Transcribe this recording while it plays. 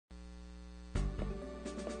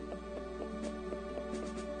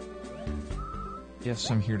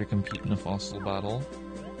Yes, I'm here to compete in a fossil battle.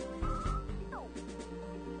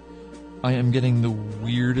 I am getting the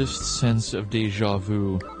weirdest sense of deja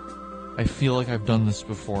vu. I feel like I've done this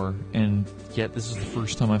before, and yet this is the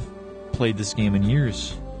first time I've played this game in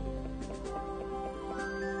years.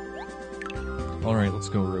 Alright, let's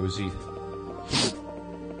go, Rosie.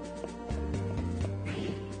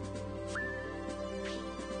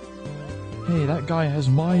 Hey, that guy has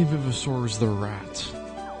my Vivosaurs the rat.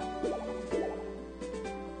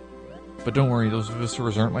 But don't worry, those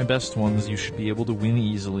Vivosaurs aren't my best ones. You should be able to win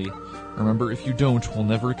easily. Remember, if you don't, we'll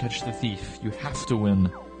never catch the thief. You have to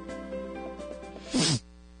win.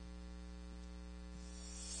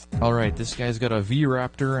 Alright, this guy's got a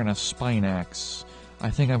V-Raptor and a Spinax.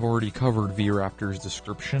 I think I've already covered V-Raptor's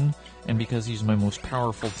description, and because he's my most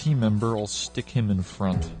powerful team member, I'll stick him in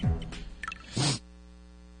front.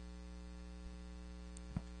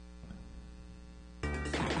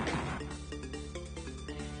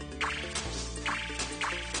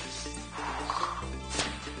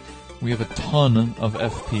 We have a ton of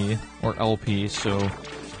FP, or LP, so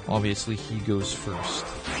obviously he goes first.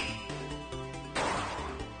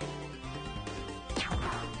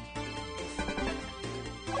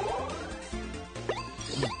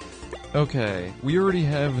 Okay, we already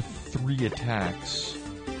have 3 attacks,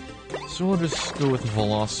 so we'll just go with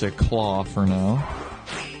Velocic Claw for now.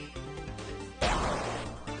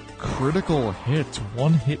 Critical hit,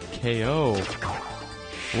 1-hit KO.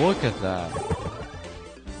 Look at that.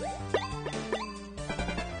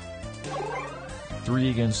 3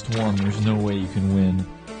 against 1, there's no way you can win.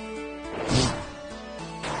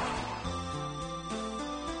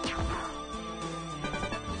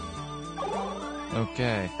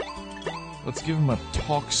 Okay. Let's give him a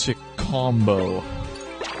toxic combo.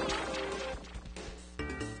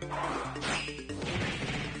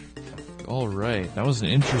 Alright, that was an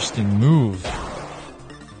interesting move.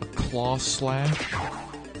 A claw slash,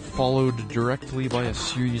 followed directly by a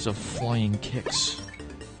series of flying kicks.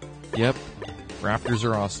 Yep, Raptors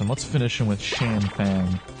are awesome. Let's finish him with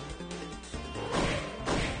Shanfang.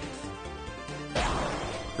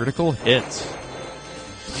 Critical hit.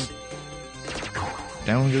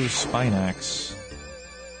 Down goes Spinax.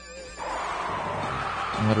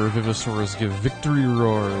 And let our Vivosaurs give victory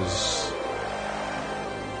roars.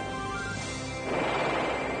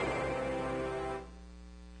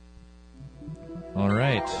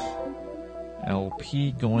 Alright.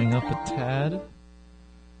 LP going up a tad.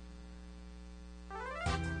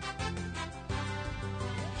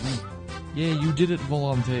 Yeah, you did it,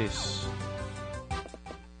 Volantes.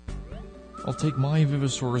 I'll take my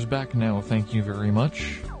Vivosaurs back now, thank you very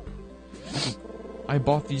much. I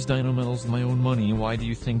bought these Dino Medals with my own money, why do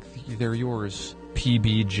you think they're yours?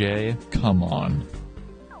 PBJ? Come on.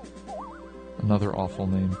 Another awful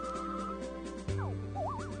name.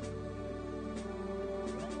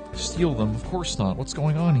 Steal them? Of course not, what's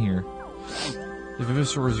going on here? The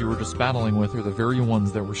Vivosaurs you were just battling with are the very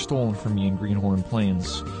ones that were stolen from me in Greenhorn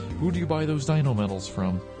Plains. Who do you buy those Dino Medals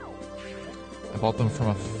from? I bought them from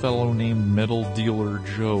a fellow named Metal Dealer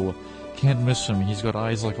Joe. Can't miss him, he's got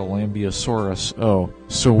eyes like a Lambeosaurus. Oh,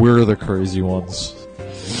 so we're the crazy ones.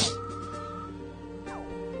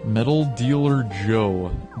 Metal Dealer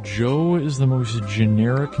Joe. Joe is the most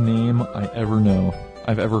generic name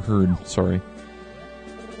I've ever heard, sorry.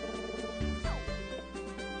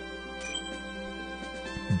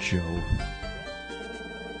 Joe.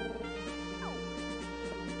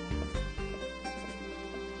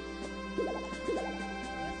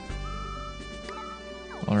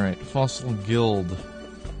 Alright, Fossil Guild.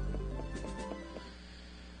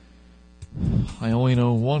 I only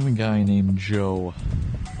know one guy named Joe.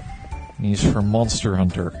 And he's from Monster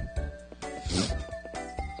Hunter.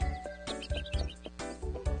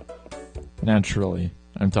 Naturally,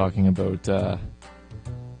 I'm talking about,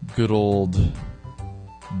 good old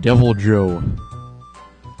Devil Joe.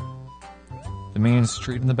 The man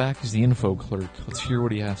straight in the back is the info clerk. Let's hear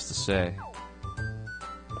what he has to say.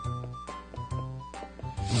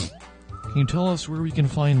 Can you tell us where we can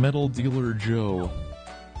find Metal Dealer Joe?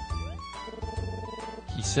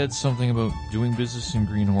 He said something about doing business in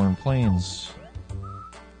Greenhorn Plains.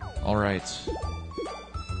 Alright.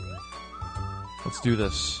 Let's do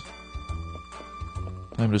this.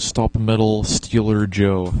 Time to stop Metal Stealer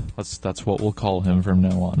Joe. That's what we'll call him from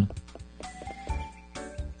now on.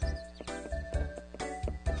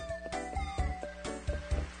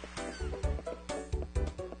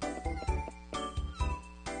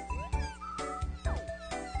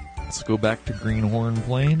 Let's go back to Greenhorn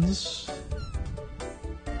Plains.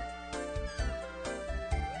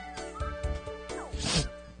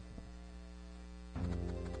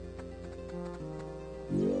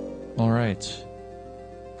 Alright.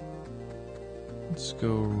 Let's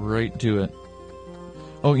go right to it.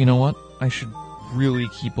 Oh, you know what? I should really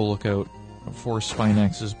keep a lookout for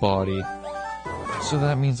Spinax's body. So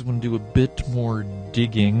that means I'm going to do a bit more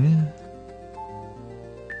digging.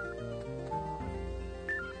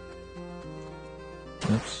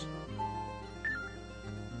 Oops.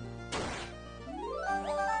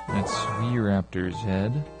 That's V-Raptor's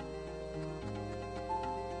head.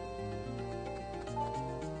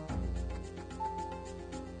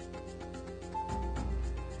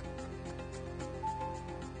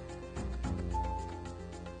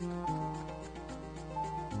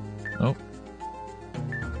 Oh.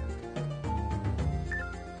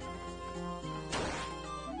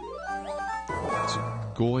 It's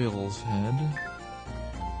Goyle's head.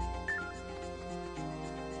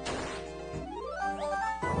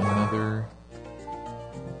 Another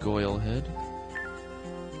Goyle head.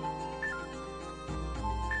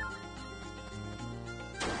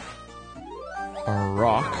 A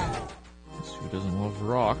rock. Who doesn't love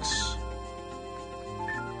rocks?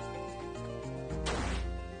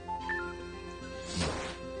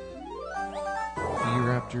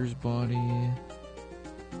 V-Raptor's body.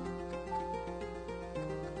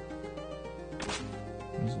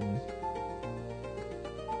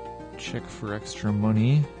 Check for extra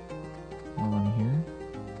money while I'm here.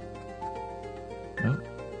 Nope.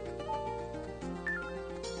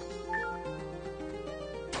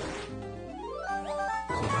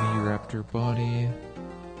 It's a V-Raptor body.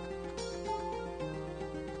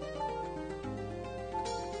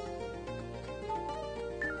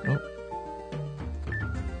 Nope.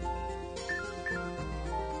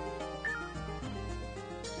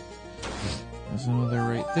 There's another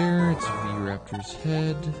right there. It's a V-Raptor's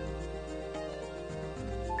head.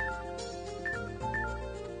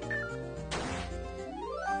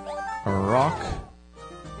 A rock.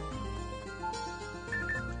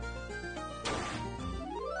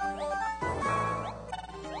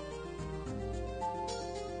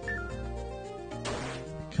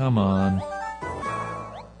 Come on.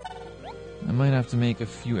 I might have to make a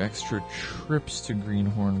few extra trips to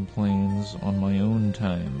Greenhorn Plains on my own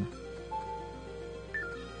time.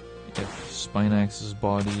 If Spinax's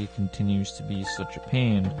body continues to be such a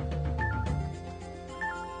pain.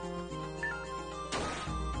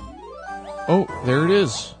 Oh, there it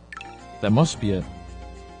is. That must be it.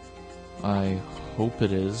 I hope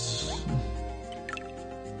it is.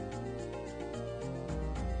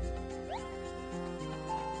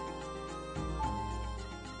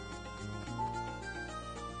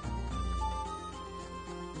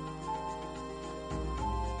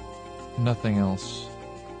 Nothing else.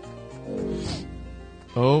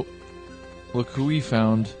 Oh, look who we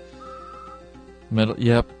found. Medal.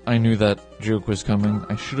 Yep, I knew that joke was coming.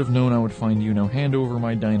 I should have known I would find you. Now hand over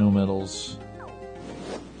my Dino Medals.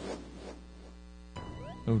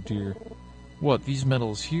 Oh dear. What, these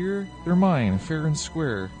medals here? They're mine, fair and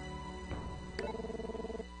square.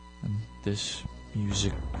 And this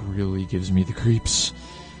music really gives me the creeps.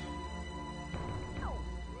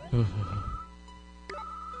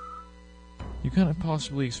 You can't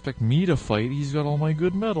possibly expect me to fight. He's got all my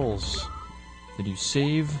good medals. Did you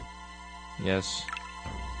save? Yes.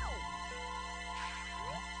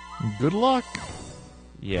 Good luck!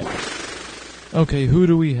 Yeah. Okay, who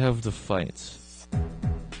do we have to fight?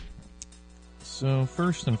 So,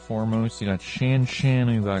 first and foremost, you got Shan,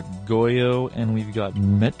 we've got Goyo, and we've got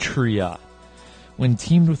Metria. When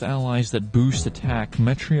teamed with allies that boost attack,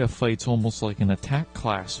 Metria fights almost like an attack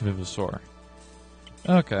class Vivasaur.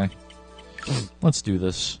 Okay. Let's do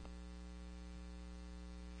this.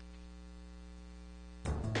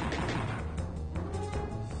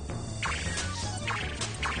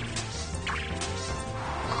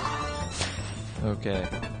 Okay.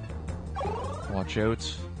 Watch out.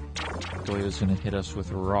 Goyo's gonna hit us with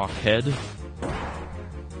a rock head.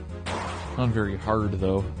 Not very hard,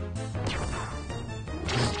 though.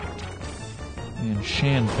 And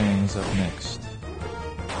Shanfang's up next.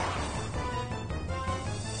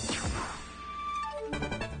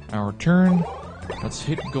 Our turn. Let's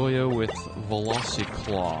hit Goyo with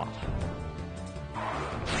Velociclaw.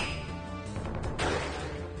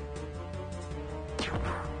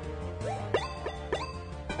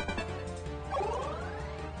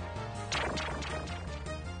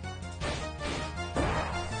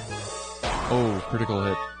 Oh, critical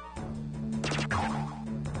hit.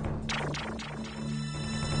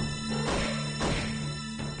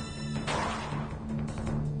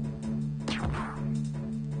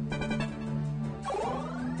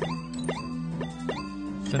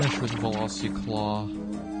 Finish with Velociclaw.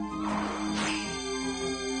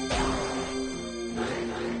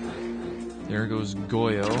 There goes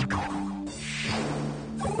Goyo.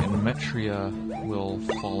 And Metria will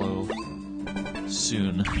follow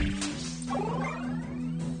soon.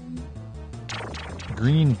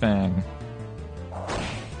 Green Fang.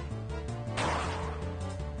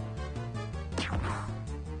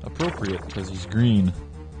 Appropriate, because he's green.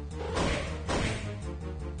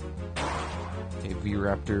 Okay,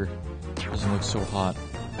 V-Raptor doesn't look so hot.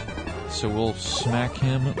 So we'll smack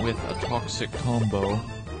him with a toxic combo.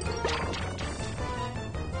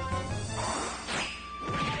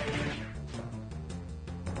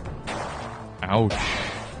 Ouch.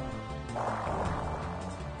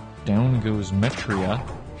 Down goes Metria.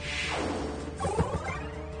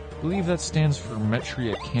 I believe that stands for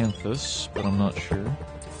Metriacanthus, but I'm not sure.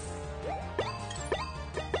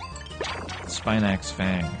 Spinax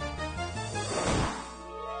Fang.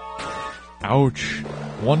 Ouch.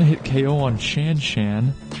 One-hit KO on Shan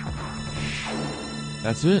Shan.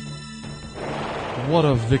 That's it. What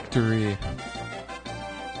a victory.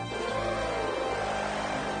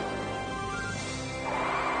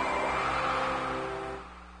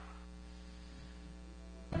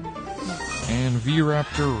 And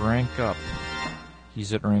V-Raptor rank up.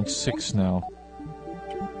 He's at rank 6 now.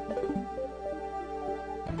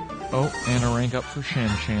 Oh, and a rank up for Shan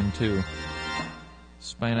Shan too.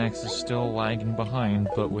 Spinax is still lagging behind,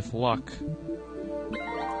 but with luck,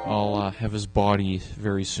 I'll have his body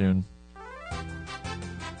very soon.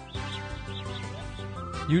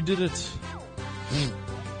 You did it!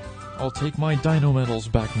 I'll take my Dino Medals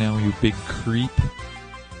back now, you big creep.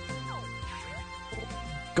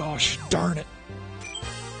 Gosh darn it!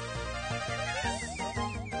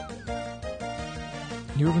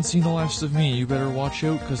 You haven't seen the last of me, you better watch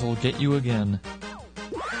out, cause I'll get you again.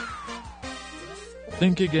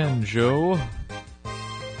 Think again, Joe.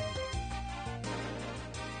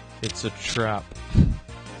 It's a trap.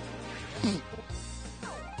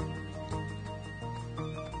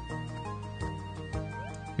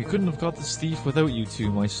 We couldn't have caught this thief without you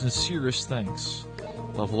two, my sincerest thanks.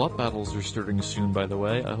 Level up battles are starting soon, by the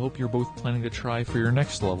way. I hope you're both planning to try for your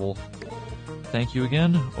next level. Thank you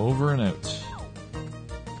again, over and out.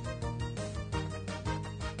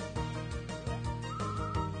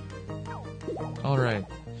 Alright.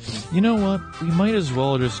 You know what? We might as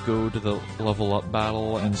well just go to the level up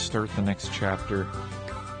battle and start the next chapter.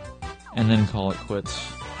 And then call it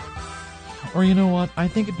quits. Or you know what? I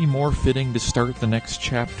think it'd be more fitting to start the next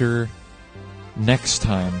chapter next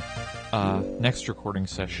time. Next recording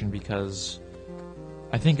session, because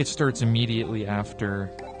I think it starts immediately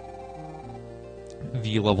after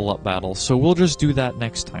the level up battle. So we'll just do that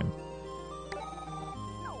next time.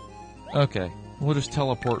 Okay. We'll just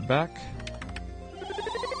teleport back.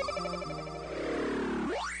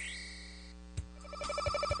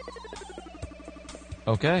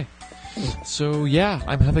 Okay, so yeah,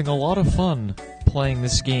 I'm having a lot of fun playing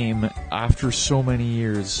this game after so many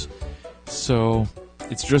years. So,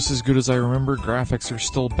 it's just as good as I remember, graphics are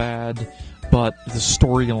still bad, but the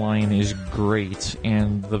storyline is great,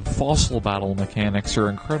 and the fossil battle mechanics are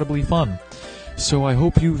incredibly fun. So I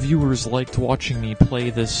hope you viewers liked watching me play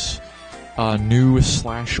this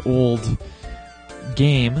new/old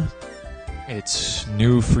game. It's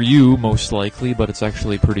new for you, most likely, but it's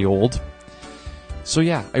actually pretty old. So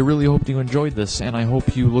yeah, I really hope you enjoyed this, and I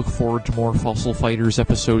hope you look forward to more Fossil Fighters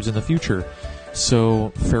episodes in the future.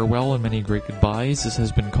 So, farewell and many great goodbyes. This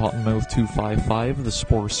has been Cottonmouth255, the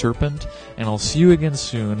Spore Serpent, and I'll see you again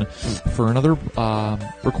soon for another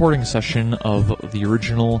recording session of the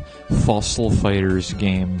original Fossil Fighters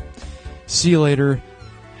game. See you later,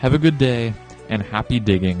 have a good day, and happy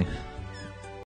digging.